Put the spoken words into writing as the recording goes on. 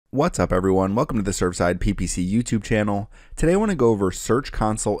What's up everyone, welcome to the Surfside PPC YouTube channel. Today I want to go over Search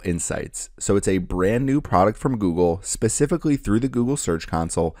Console Insights. So it's a brand new product from Google, specifically through the Google Search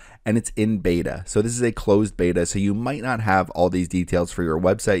Console, and it's in beta. So this is a closed beta, so you might not have all these details for your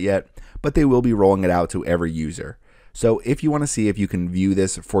website yet, but they will be rolling it out to every user. So if you want to see if you can view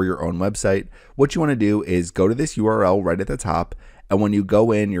this for your own website, what you want to do is go to this URL right at the top, and when you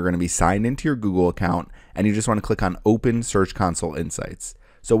go in, you're going to be signed into your Google account, and you just want to click on Open Search Console Insights.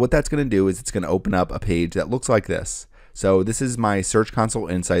 So what that's going to do is it's going to open up a page that looks like this. So this is my Search Console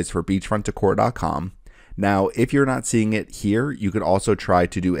Insights for beachfrontdecor.com. Now, if you're not seeing it here, you could also try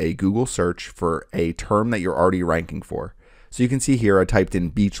to do a Google search for a term that you're already ranking for. So you can see here I typed in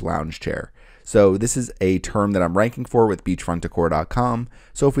beach lounge chair. So this is a term that I'm ranking for with beachfrontdecor.com.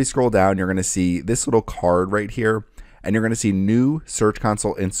 So if we scroll down, you're going to see this little card right here, and you're going to see new Search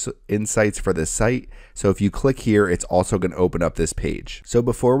Console Insights for this site. So if you click here, it's also going to open up this page. So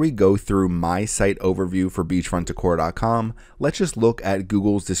before we go through my site overview for beachfrontdecor.com, let's just look at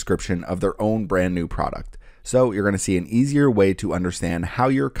Google's description of their own brand new product. So you're going to see an easier way to understand how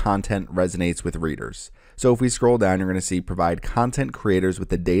your content resonates with readers. So if we scroll down, you're going to see provide content creators with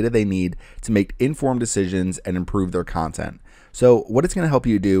the data they need to make informed decisions and improve their content. So what it's going to help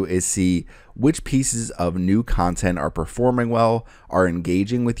you do is see which pieces of new content are performing well, are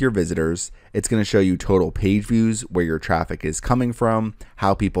engaging with your visitors. It's going to show you total page views, where your traffic is coming from,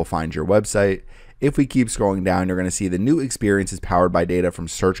 how people find your website. If we keep scrolling down, you're going to see the new experience is powered by data from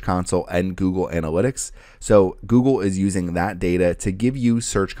Search Console and Google Analytics. So Google is using that data to give you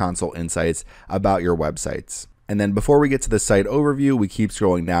Search Console insights about your websites. And then before we get to the site overview, we keep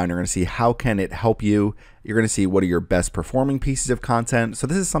scrolling down. You're going to see how can it help you. You're going to see what are your best performing pieces of content. So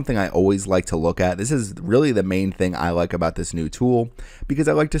this is something I always like to look at. This is really the main thing I like about this new tool, because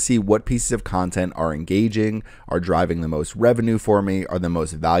I like to see what pieces of content are engaging, are driving the most revenue for me, are the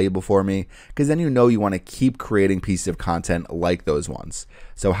most valuable for me, because then you know you want to keep creating pieces of content like those ones.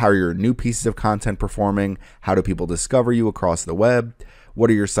 So how are your new pieces of content performing? How do people discover you across the web? What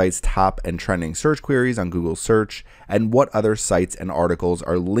are your site's top and trending search queries on Google search? And what other sites and articles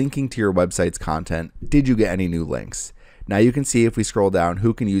are linking to your website's content? Did you get any new links? Now you can see if we scroll down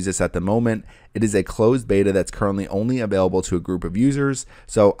who can use this at the moment. It is a closed beta that's currently only available to a group of users.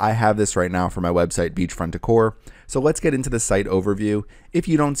 So I have this right now for my website, Beachfront Decor. So let's get into the site overview. If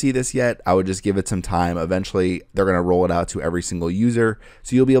you don't see this yet, I would just give it some time. Eventually, they're going to roll it out to every single user.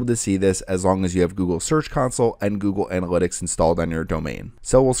 So you'll be able to see this as long as you have Google Search Console and Google Analytics installed on your domain.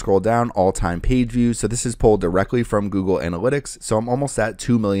 So we'll scroll down, all-time page views. So this is pulled directly from Google Analytics. So I'm almost at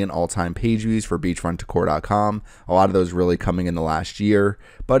 2 million all-time page views for beachfrontdecor.com. A lot of those really coming in the last year.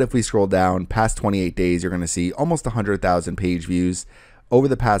 But if we scroll down past 28 days, you're going to see almost 100,000 page views. Over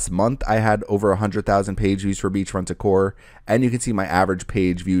the past month, I had over 100,000 page views for Beachfront Decor, and you can see my average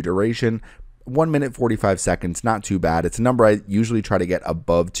page view duration, 1 minute 45 seconds, not too bad. It's a number I usually try to get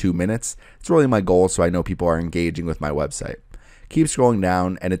above 2 minutes. It's really my goal, so I know people are engaging with my website. Keep scrolling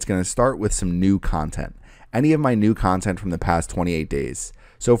down, and it's going to start with some new content. Any of my new content from the past 28 days.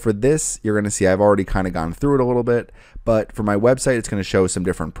 So for this, you're going to see I've already kind of gone through it a little bit, but for my website, it's going to show some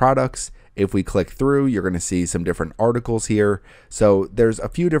different products. If we click through, you're going to see some different articles here. So there's a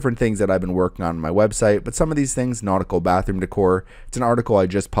few different things that I've been working on my website, but some of these things, nautical bathroom decor, it's an article I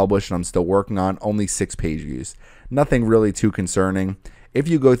just published and I'm still working on, only 6 page views. Nothing really too concerning. If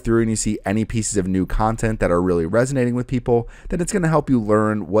you go through and you see any pieces of new content that are really resonating with people, then it's going to help you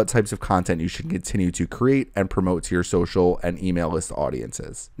learn what types of content you should continue to create and promote to your social and email list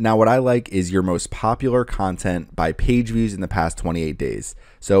audiences. Now, what I like is your most popular content by page views in the past 28 days.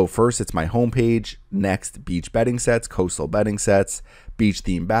 So first, it's my homepage. Next, beach bedding sets, coastal bedding sets, beach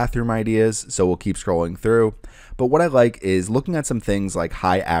themed bathroom ideas. So we'll keep scrolling through. But what I like is looking at some things like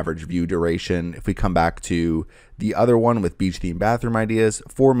high average view duration. If we come back to the other one with beach themed bathroom ideas,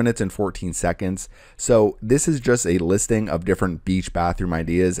 4 minutes and 14 seconds. So this is just a listing of different beach bathroom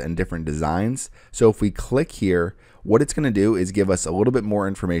ideas and different designs. So if we click here, what it's going to do is give us a little bit more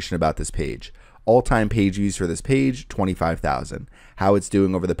information about this page. All-time page views for this page, 25,000. How it's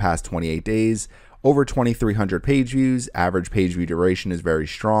doing over the past 28 days, over 2,300 page views. Average page view duration is very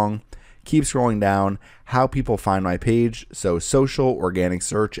strong. Keep scrolling down, how people find my page. So social, organic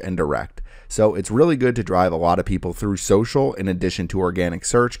search, and direct. So it's really good to drive a lot of people through social in addition to organic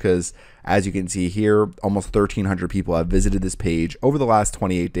search, because as you can see here, almost 1,300 people have visited this page over the last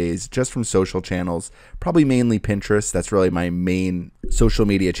 28 days just from social channels, probably mainly Pinterest. That's really my main social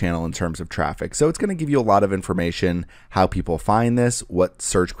media channel in terms of traffic. So it's going to give you a lot of information, how people find this, what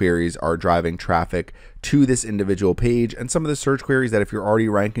search queries are driving traffic to this individual page, and some of the search queries that if you're already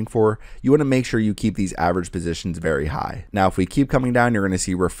ranking for, you want to make sure you keep these average positions very high. Now, if we keep coming down, you're going to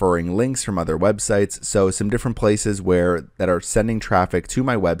see referring links from other websites. So some different places that are sending traffic to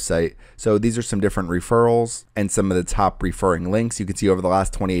my website. So these are some different referrals and some of the top referring links. You can see over the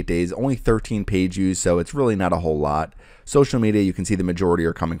last 28 days, only 13 page views. So it's really not a whole lot. Social media, you can see the majority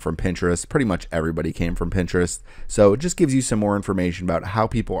are coming from Pinterest. Pretty much everybody came from Pinterest. So it just gives you some more information about how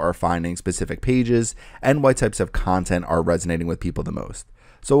people are finding specific pages and what types of content are resonating with people the most.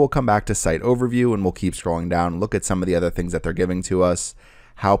 So we'll come back to site overview and we'll keep scrolling down, look at some of the other things that they're giving to us,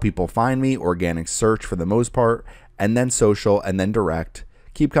 how people find me, organic search for the most part, and then social, and then direct.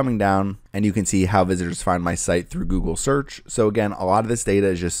 Keep coming down and you can see how visitors find my site through Google search. So again, a lot of this data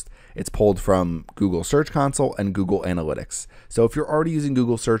is it's pulled from Google Search Console and Google Analytics. So if you're already using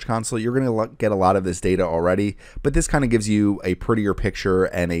Google Search Console, you're going to get a lot of this data already, but this kind of gives you a prettier picture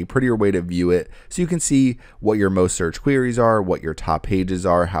and a prettier way to view it. So you can see what your most search queries are, what your top pages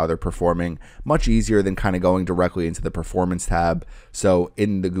are, how they're performing, much easier than kind of going directly into the performance tab. So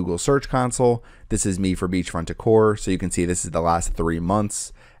in the Google Search Console, this is me for beachfront decor. So you can see this is the last 3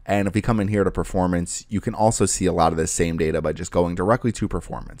 months. And if we come in here to performance, you can also see a lot of the same data by just going directly to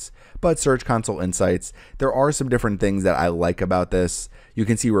performance. But Search Console Insights, there are some different things that I like about this. You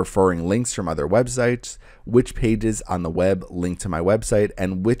can see referring links from other websites, which pages on the web link to my website,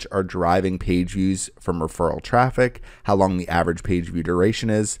 and which are driving page views from referral traffic, how long the average page view duration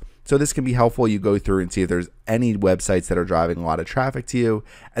is. So this can be helpful. You go through and see if there's any websites that are driving a lot of traffic to you,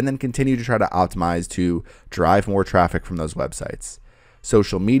 and then continue to try to optimize to drive more traffic from those websites.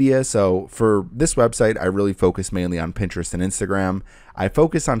 Social media. So for this website, I really focus mainly on Pinterest and Instagram. I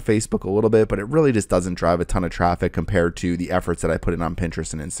focus on Facebook a little bit, but it really just doesn't drive a ton of traffic compared to the efforts that I put in on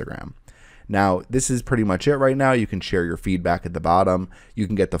Pinterest and Instagram. Now, this is pretty much it right now. You can share your feedback at the bottom. You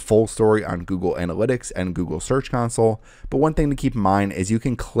can get the full story on Google Analytics and Google Search Console. But one thing to keep in mind is you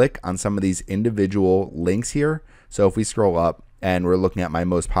can click on some of these individual links here. So if we scroll up, and we're looking at my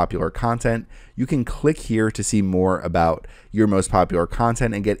most popular content, you can click here to see more about your most popular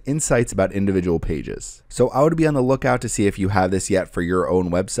content and get insights about individual pages. So I would be on the lookout to see if you have this yet for your own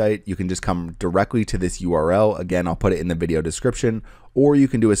website. You can just come directly to this URL. Again, I'll put it in the video description, or you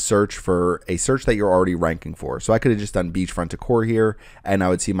can do a search that you're already ranking for. So I could have just done beachfront decor here, and I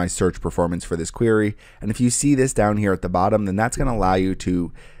would see my search performance for this query. And if you see this down here at the bottom, then that's going to allow you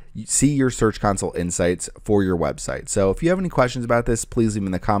to see your Search Console insights for your website. So if you have any questions about this, please leave them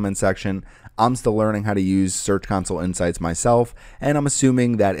in the comment section. I'm still learning how to use Search Console Insights myself, and I'm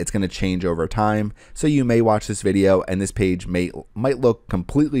assuming that it's going to change over time. So you may watch this video and this page might look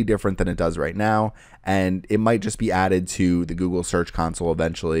completely different than it does right now, and it might just be added to the Google Search Console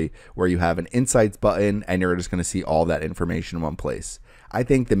eventually, where you have an Insights button and you're just going to see all that information in one place. I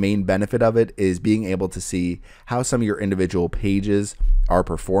think the main benefit of it is being able to see how some of your individual pages are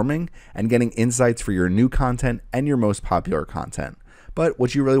performing and getting insights for your new content and your most popular content. But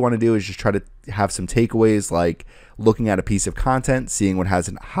what you really want to do is just try to have some takeaways, like looking at a piece of content, seeing what has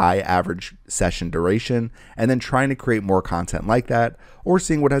a high average session duration, and then trying to create more content like that, or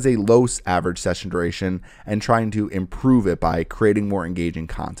seeing what has a low average session duration and trying to improve it by creating more engaging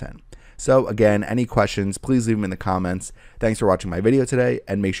content. So again, any questions, please leave them in the comments. Thanks for watching my video today,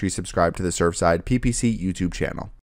 and make sure you subscribe to the Surfside PPC YouTube channel.